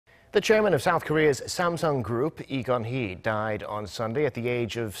The chairman of South Korea's Samsung Group, Lee Kun-hee, died on Sunday at the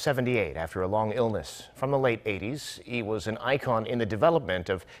age of 78 after a long illness. From the late 80s, Lee was an icon in the development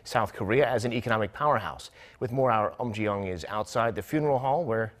of South Korea as an economic powerhouse. With more, our Eum Ji-young is outside the funeral hall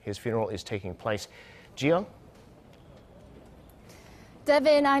where his funeral is taking place. Ji-young?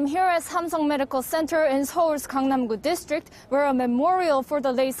 Devin, I'm here at Samsung Medical Center in Seoul's Gangnam-gu district, where a memorial for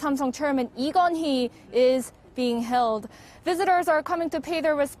the late Samsung chairman Lee Kun-hee is being held. Visitors are coming to pay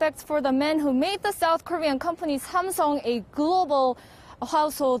their respects for the man who made the South Korean company Samsung a global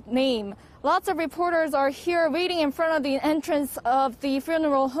household name. Lots of reporters are here waiting in front of the entrance of the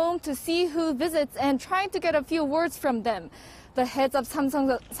funeral home to see who visits and trying to get a few words from them. The heads of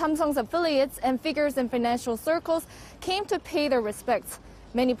Samsung's affiliates and figures in financial circles came to pay their respects.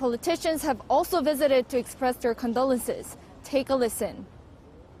 Many politicians have also visited to express their condolences. Take a listen.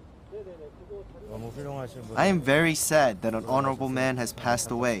 I am very sad that an honorable man has passed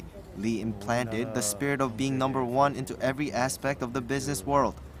away. Lee implanted the spirit of being number one into every aspect of the business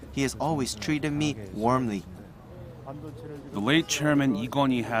world. He has always treated me warmly. The late chairman Lee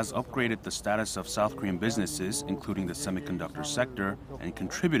Kun-hee has upgraded the status of South Korean businesses, including the semiconductor sector, and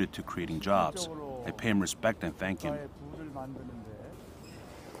contributed to creating jobs. I pay him respect and thank him.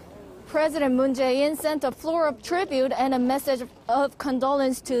 President Moon Jae-in sent a floral tribute and a message of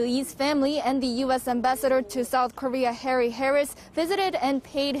condolence to Lee's family, and the U.S. ambassador to South Korea, Harry Harris, visited and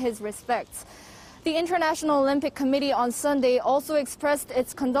paid his respects. The International Olympic Committee on Sunday also expressed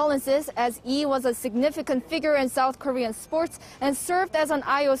its condolences, as Lee was a significant figure in South Korean sports and served as an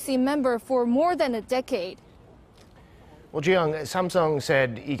IOC member for more than a decade. Well, Ji-young, Samsung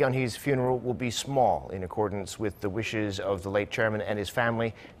said Lee Kun-hee's funeral will be small in accordance with the wishes of the late chairman and his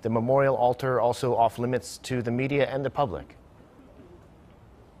family. The memorial altar also off limits to the media and the public.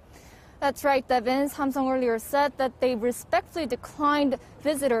 That's right, Devin. Samsung earlier said that they respectfully declined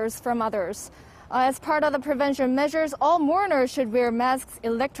visitors from others. As part of the prevention measures, all mourners should wear masks,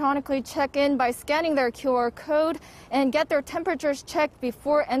 electronically check in by scanning their QR code, and get their temperatures checked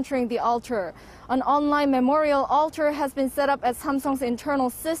before entering the altar. An online memorial altar has been set up as Samsung's internal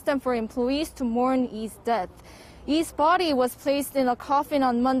system for employees to mourn Lee's death. Lee's body was placed in a coffin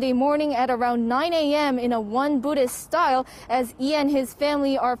on Monday morning at around 9 a.m. in a Won Buddhist style, as Lee and his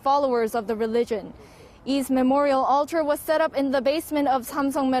family are followers of the religion. Lee's memorial altar was set up in the basement of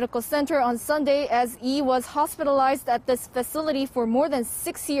Samsung Medical Center on Sunday, as Lee was hospitalized at this facility for more than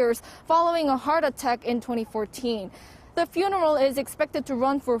 6 years following a heart attack in 2014. The funeral is expected to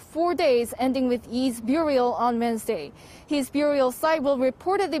run for 4 days, ending with Lee's burial on Wednesday. His burial site will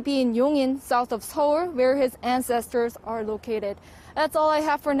reportedly be in Yongin, south of Seoul, where his ancestors are located. That's all I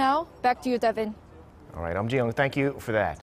have for now. Back to you, Devin. All right, Ji-young, thank you for that.